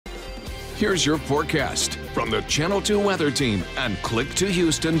Here's your forecast from the Channel 2 Weather Team and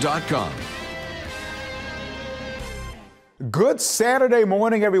click2houston.com. Good Saturday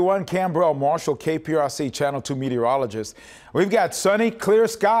morning, everyone. Cam Burrell Marshall, KPRC Channel 2 meteorologist. We've got sunny, clear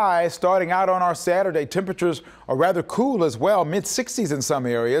skies starting out on our Saturday. Temperatures are rather cool as well, mid-60s in some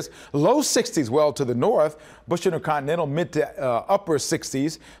areas, low 60s well to the north. Bush Intercontinental mid to upper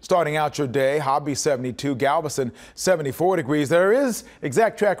 60s starting out your day. Hobby 72, Galveston 74 degrees. There is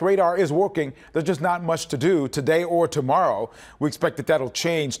exact track radar is working. There's just not much to do today or tomorrow. We expect that that'll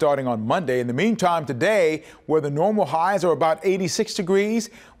change starting on Monday. In the meantime, today, where the normal highs are about 86 degrees,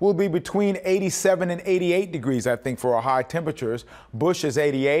 will be between 87 and 88 degrees, I think, for our high temperatures. Bush is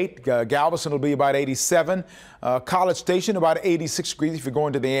 88. Galveston will be about 87. College Station about 86 degrees if you're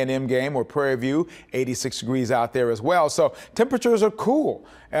going to the A&M game, or Prairie View, 86 degrees out there as well. So temperatures are cool,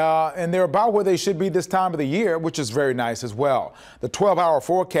 and they're about where they should be this time of the year, which is very nice as well. The 12-hour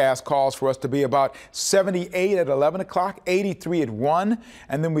forecast calls for us to be about 78 at 11 o'clock, 83 at 1,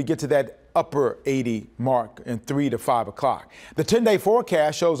 and then we get to that upper 80 mark in 3 to 5 o'clock. The 10-day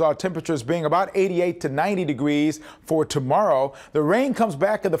forecast shows our temperatures being about 88 to 90 degrees for tomorrow. The rain comes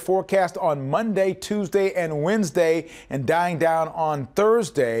back in the forecast on Monday, Tuesday, and Wednesday, and dying down on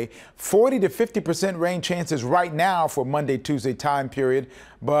Thursday. 40 to 50% rain chances right now for Monday, Tuesday time period,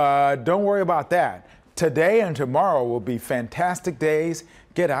 but don't worry about that. Today and tomorrow will be fantastic days.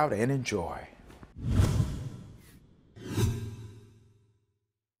 Get out and enjoy.